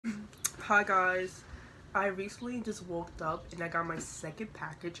Hi guys, I recently just woke up and I got my second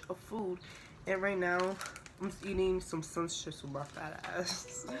package of food, and right now I'm just eating some Sun's chips with my fat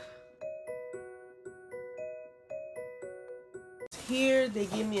ass. Here they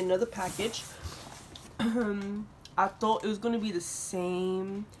gave me another package. I thought it was gonna be the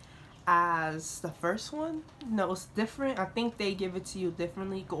same as the first one. No, it's different. I think they give it to you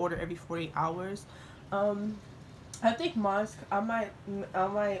differently. You can order every 48 hours. I think Musk. I might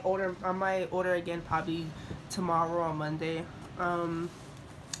order again probably tomorrow or Monday. But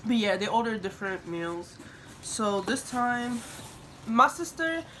yeah, they ordered different meals. So this time, my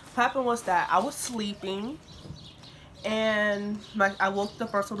sister. What happened was that I was sleeping, and I woke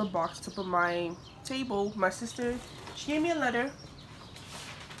up onto the box to put my table. My sister, she gave me a letter.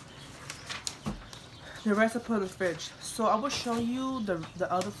 The rest I put in the fridge. So I will show you the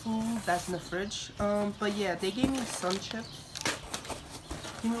other food that's in the fridge. But yeah, they gave me Sun chips.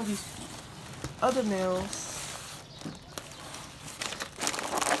 You know, these other meals.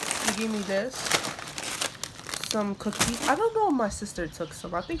 They gave me this. Some cookies. I don't know if my sister took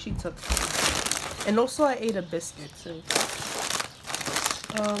some. I think she took some. And also I ate a biscuit too.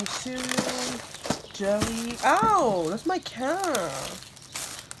 Cereal, jelly. Ow! That's my cat.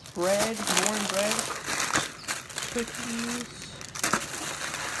 Bread, warm bread. Cookies.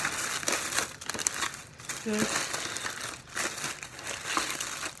 This.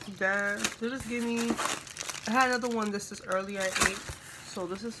 That. They just gave me. I had another one. This is earlier I ate. So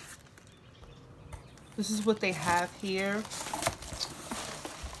this is what they have here.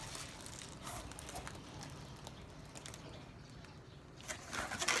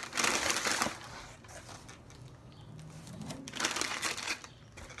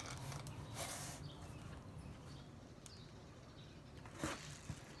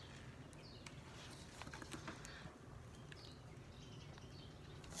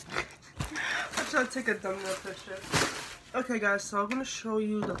 I'm trying to take a thumbnail picture. Okay guys, so I'm gonna show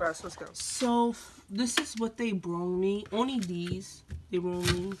you the rest. Let's go. So this is what they brought me. Only these. They brought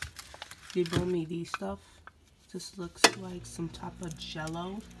me these stuff. This looks like some type of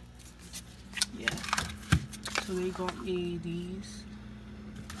jello. Yeah. So they got me these.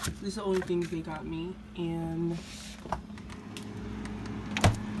 These are the only things they got me. And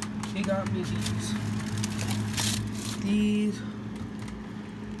they got me these. These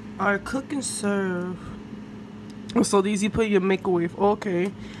are cook and serve. So these you put in your microwave.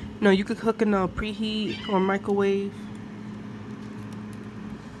 Okay. No, you could cook in a preheat or microwave.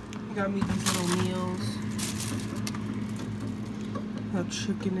 You got me these little meals. Have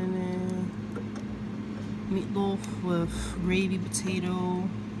chicken in it. Meatloaf with gravy, potato,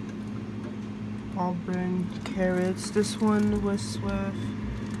 auburn, carrots. This one was with.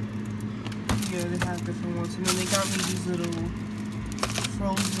 Yeah, they have different ones. And then they got me these little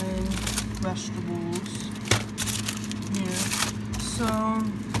frozen vegetables. Yeah, so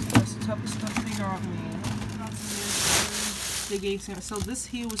that's the type of stuff they got me. They gave some. So this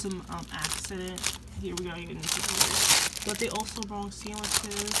here was an accident. Here we are getting into it. But they also brought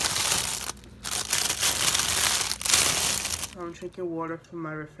sandwiches. So I'm drinking water from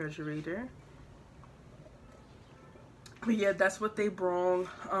my refrigerator. But yeah, that's what they brought.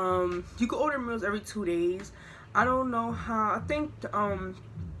 You can order meals every 2 days. I don't know how. I think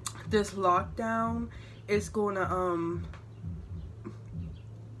this lockdown is gonna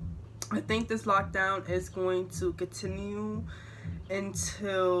I think this lockdown is going to continue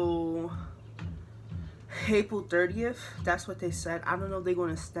until April 30th. That's what they said. I don't know if they're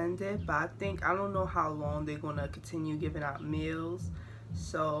gonna extend it, but I don't know how long they're gonna continue giving out meals.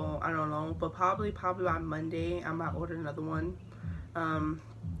 So I don't know, but probably by Monday I might order another one.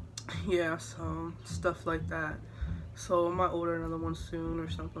 Yeah, so stuff like that. So I might order another one soon or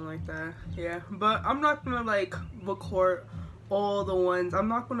something like that. Yeah, but I'm not gonna like record all the ones. I'm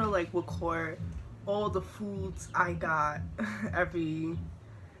not gonna like record all the foods I got every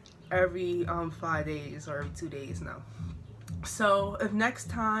 5 days or every 2 days now. So if next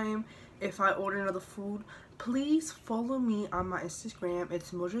time if I order another food, please follow me on my Instagram.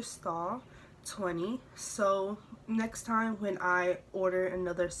 It's Mojastar20. So next time when I order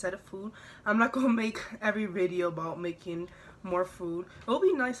another set of food, I'm not gonna make every video about making more food. It would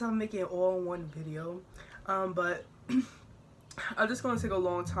be nice if I make it all in one video, but I'm just gonna take a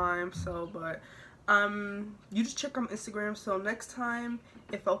long time. So but you just check on Instagram. So next time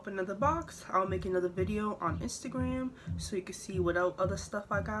if I open another box, I'll make another video on Instagram so you can see what other stuff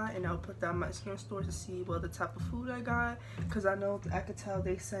I got, and I'll put that on my Instagram story to see what other type of food I got, because I know I could tell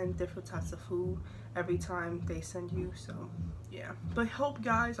they send different types of food every time they send you. So yeah, but I hope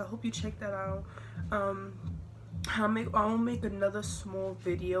you check that out. I'll make another small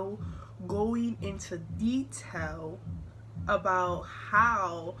video going into detail about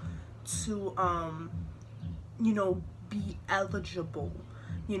how to you know, be eligible.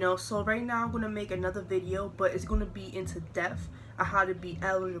 You know, so right now I'm gonna make another video, but it's gonna be into depth of how to be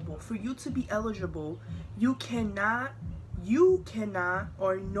eligible. For you to be eligible, you cannot,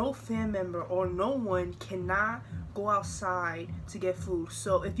 or no family member or no one cannot go outside to get food.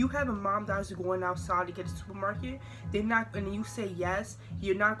 So if you have a mom that's going outside to get to the supermarket, they're not, and you say yes,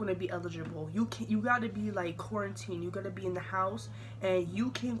 you're not going to be eligible. You got to be like quarantined. You got to be in the house, and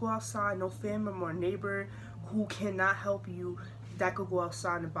you can't go outside. No family member or neighbor who cannot help you that could go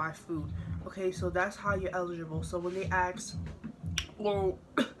outside and buy food. Okay, so that's how you're eligible. So when they ask, well,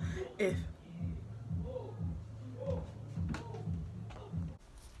 if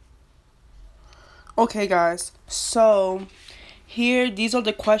okay guys, so here, these are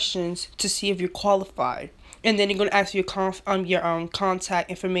the questions to see if you're qualified, and then you're gonna ask your contact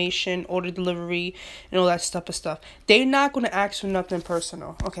information, order delivery, and all that stuff. They're not gonna ask for nothing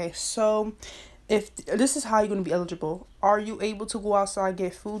personal. Okay, so if this is how you're gonna be eligible. Are you able to go outside and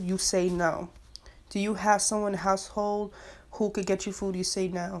get food? You say no. Do you have someone in the household who could get you food? You say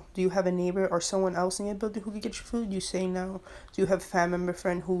no. Do you have a neighbor or someone else in your building who could get you food? You say no. Do you have a family member,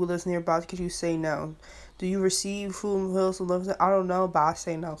 friend who lives nearby? Could you say no? Do you receive food from who lives? I don't know, but I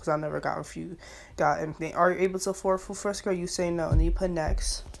say no because I never got anything. Are you able to afford food first grade? You say no, and then you put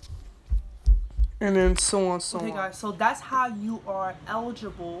next, and then so on. Okay, guys, so that's how you are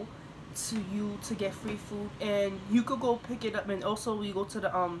eligible to get free food, and you could go pick it up, and also you go to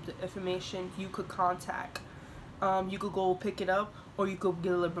the information you could contact. You could go pick it up, or you could get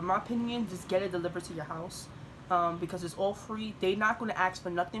it delivered. In my opinion, just get it delivered to your house, because it's all free. They're not going to ask for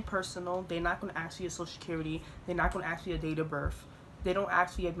nothing personal. They're not going to ask for your social security. They're not going to ask for your date of birth. They don't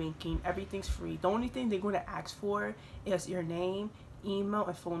ask for your banking. Everything's free. The only thing they're going to ask for is your name, email,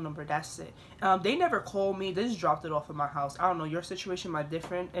 and phone number. That's it. They never call me. They just dropped it off at my house. I don't know, your situation might be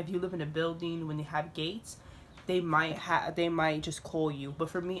different. If you live in a building when they have gates, they might just call you.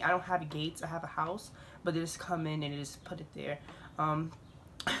 But for me, I don't have gates. I have a house, but they just come in and they just put it there.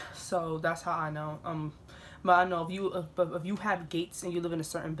 So that's how I know. But I know if you have gates and you live in a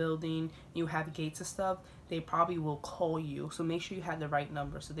certain building, you have gates and stuff, they probably will call you. So make sure you have the right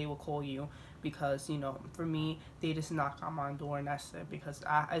number, so they will call you. Because, you know, for me, they just knock on my door and that's it. Because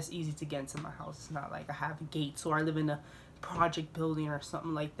it's easy to get into my house. It's not like I have gates or I live in a project building or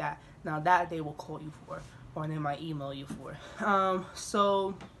something like that. Now that they will call you for, or they might email you for.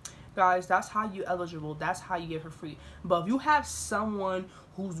 So guys, that's how you eligible. That's how you get for free. But if you have someone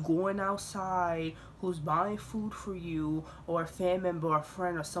who's going outside, who's buying food for you, or a family member or a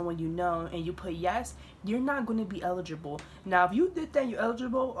friend or someone you know, and you put yes, you're not going to be eligible. Now if you did that, you're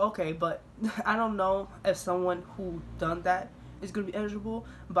eligible, okay, but I don't know if someone who done that is going to be eligible.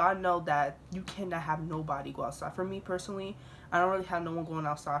 But I know that you cannot have nobody go outside. For me personally, I don't really have no one going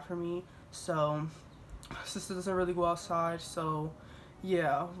outside for me. So sister doesn't really go outside, so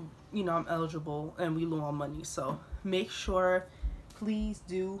yeah, you know, I'm eligible and we loan money. So make sure, please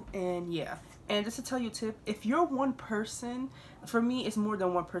do. And yeah, and just to tell you a tip, if you're one person, for me it's more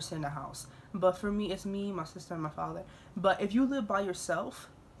than one person in the house, but for me it's me, my sister, and my father. But if you live by yourself,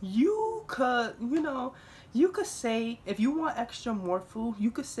 you could, you know, you could say, if you want more food, you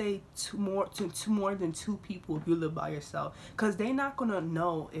could say more than two people if you live by yourself, because they're not gonna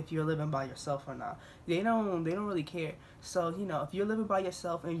know if you're living by yourself or not. They don't really care. So, you know, if you're living by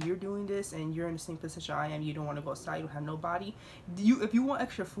yourself and you're doing this and you're in the same position I am, you don't want to go outside, you don't have nobody, if you want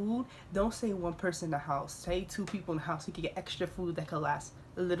extra food, don't say one person in the house, say two people in the house. You can get extra food that could last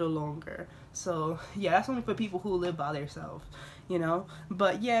a little longer. So yeah, that's only for people who live by themselves, you know.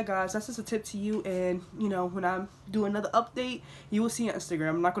 But yeah guys, that's just a tip to you. And you know, when I do another update, you will see on Instagram.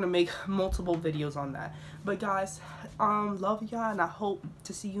 I'm not gonna make multiple videos on that. But guys, love y'all, and I hope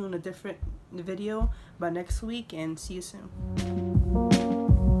to see you in a different video by next week, and see you soon.